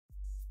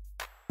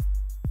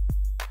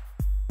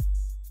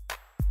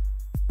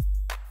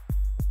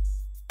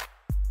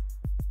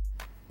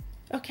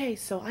Okay,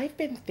 so I've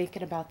been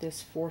thinking about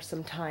this for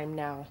some time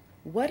now.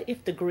 What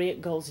if the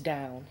grid goes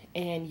down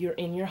and you're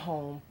in your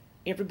home?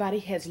 Everybody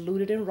has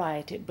looted and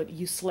rioted, but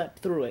you slept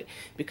through it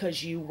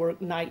because you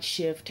work night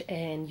shift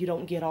and you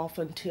don't get off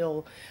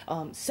until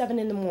 7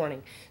 in the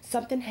morning.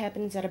 Something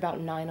happens at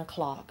about 9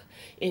 o'clock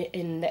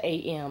in the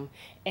a.m.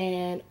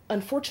 And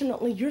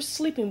unfortunately, you're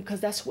sleeping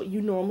because that's what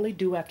you normally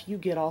do after you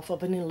get off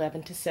of an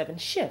 11 to 7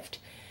 shift.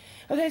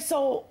 Okay,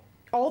 so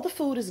all the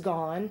food is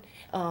gone.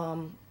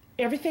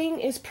 Everything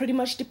is pretty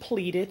much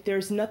depleted.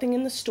 There's nothing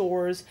in the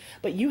stores,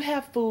 but you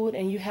have food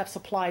and you have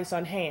supplies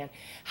on hand.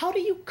 How do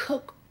you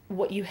cook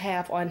what you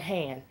have on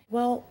hand?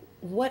 Well,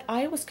 what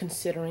I was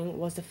considering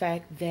was the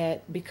fact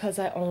that because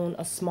I own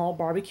a small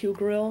barbecue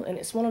grill, and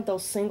it's one of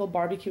those single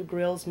barbecue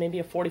grills, maybe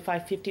a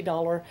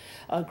 $45,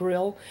 $50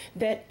 grill,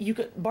 that you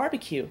could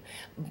barbecue.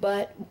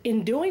 But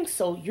in doing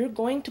so, you're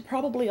going to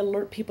probably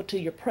alert people to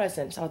your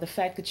presence or the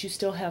fact that you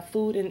still have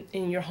food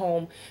in your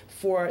home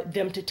for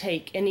them to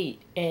take and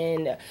eat.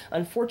 And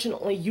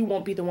unfortunately, you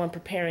won't be the one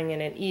preparing it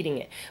and eating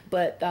it.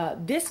 But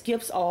this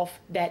gives off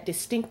that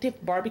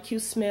distinctive barbecue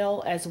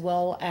smell as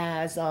well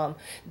as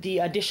the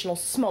additional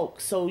smoke.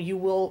 So you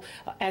will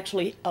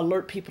actually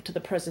alert people to the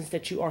presence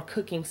that you are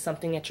cooking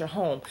something at your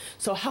home.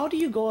 So how do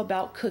you go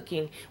about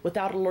cooking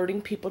without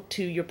alerting people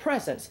to your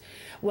presence?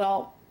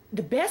 Well,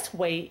 the best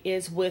way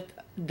is with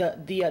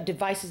the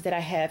devices that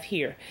I have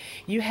here.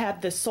 You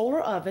have the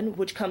solar oven,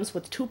 which comes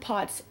with 2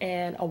 pots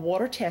and a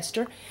water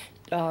tester.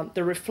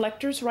 The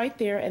reflectors right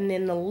there, and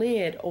then the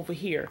lid over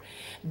here.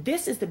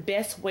 This is the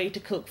best way to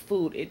cook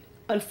food.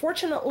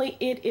 Unfortunately,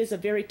 it is a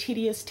very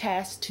tedious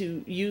task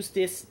to use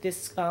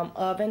this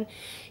oven.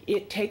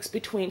 It takes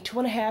between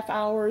 2.5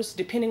 hours,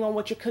 depending on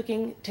what you're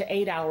cooking, to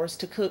 8 hours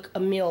to cook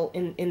a meal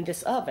in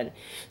this oven.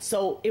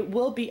 So it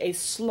will be a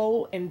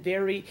slow and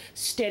very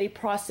steady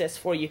process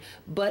for you.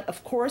 But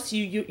of course,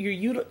 you're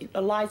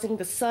utilizing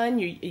the sun.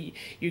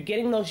 You're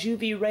getting those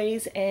UV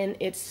rays, and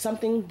it's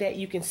something that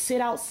you can sit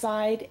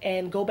outside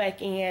and go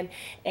back in,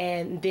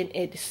 and then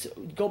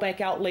go back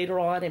out later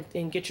on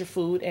and get your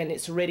food, and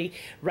it's ready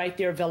right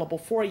there available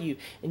for you.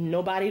 And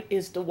nobody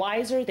is the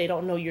wiser. They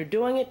don't know you're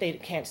doing it. They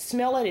can't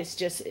smell it.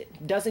 It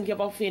doesn't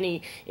give off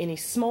any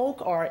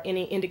smoke or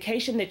any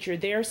indication that you're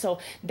there. So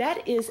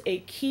that is a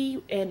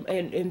key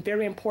and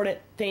very important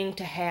thing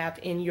to have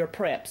in your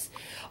preps.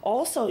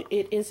 Also,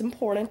 it is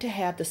important to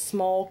have the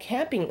small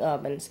camping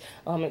ovens,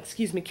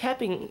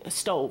 camping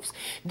stoves.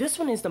 This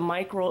one is the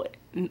micro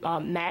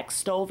max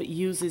stove. It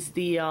uses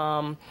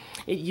the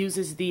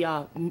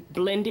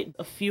blended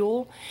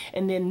fuel,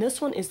 and then this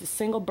one is the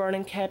single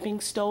burning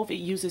camping stove. It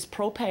uses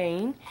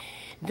propane.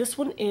 This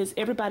one is,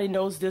 everybody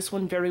knows this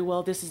one very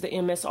well. This is the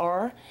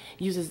MSR.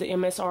 Uses the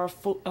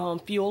MSR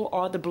fuel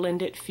or the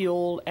blended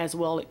fuel as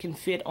well. It can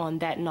fit on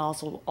that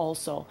nozzle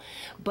also.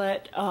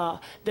 But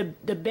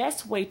the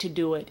best way to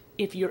do it,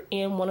 if you're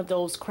in one of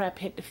those crap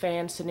hit the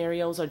fan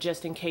scenarios or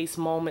just in case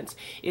moments,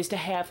 is to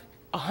have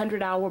a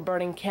 100-hour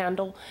burning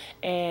candle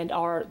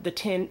or the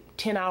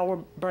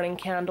 10-hour burning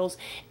candles,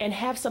 and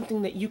have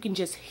something that you can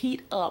just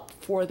heat up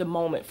for the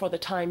moment, for the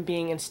time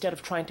being, instead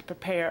of trying to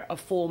prepare a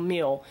full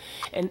meal.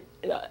 And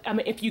I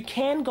mean, if you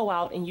can go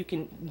out and you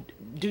can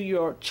do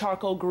your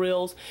charcoal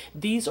grills,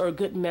 these are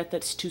good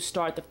methods to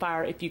start the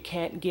fire if you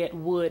can't get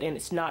wood and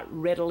it's not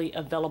readily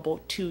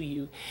available to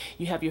you.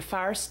 You have your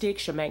fire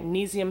sticks, your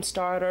magnesium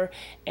starter,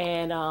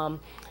 and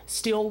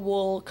steel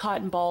wool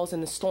cotton balls,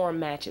 and the storm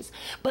matches.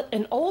 But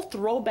an old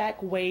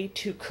throwback way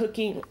to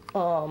cooking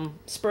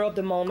spur of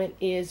the moment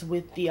is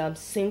with the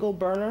single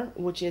burner,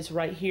 which is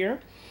right here.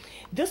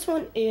 This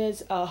one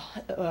is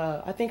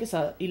I think it's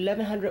a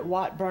 1100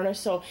 watt burner.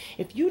 So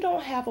if you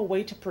don't have a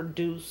way to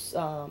produce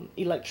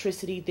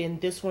electricity, then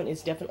this one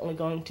is definitely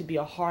going to be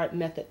a hard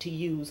method to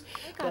use.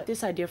 I got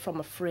this idea from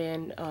a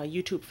friend,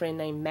 YouTube friend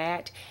named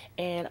Matt,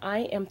 and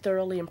I am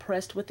thoroughly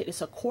impressed with it.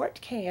 It's a quart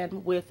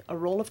can with a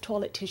roll of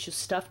toilet tissue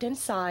stuffed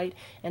inside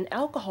and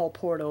alcohol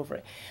poured over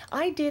it.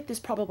 I did this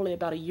probably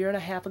about 1.5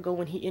 years ago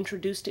when he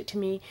introduced it to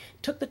me.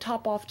 Took the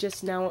top off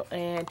just now,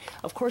 and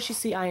of course you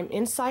see I am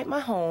inside my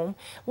home.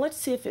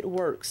 Let's see if it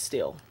works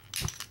still.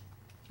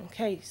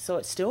 Okay, so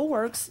it still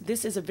works.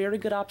 This is a very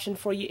good option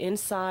for you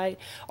inside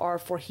or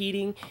for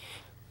heating.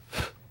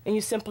 And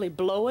you simply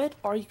blow it,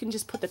 or you can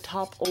just put the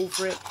top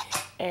over it,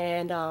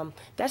 and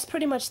that's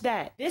pretty much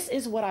that. This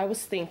is what I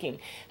was thinking.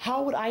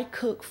 How would I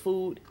cook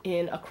food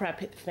in a crap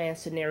hit the fan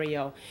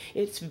scenario?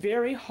 It's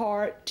very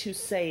hard to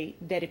say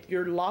that if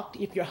you're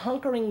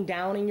hunkering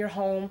down in your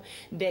home,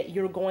 that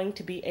you're going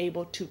to be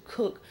able to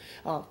cook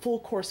full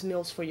course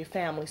meals for your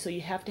family. So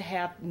you have to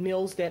have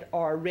meals that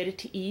are ready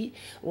to eat,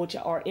 which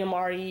are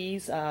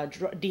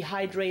MREs,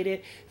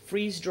 dehydrated,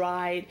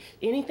 freeze-dried,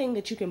 anything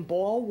that you can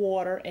boil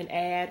water and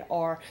add,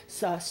 or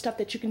stuff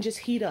that you can just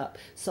heat up.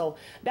 So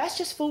that's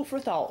just food for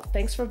thought.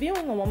 Thanks for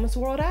viewing on Woman's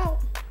World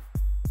Out.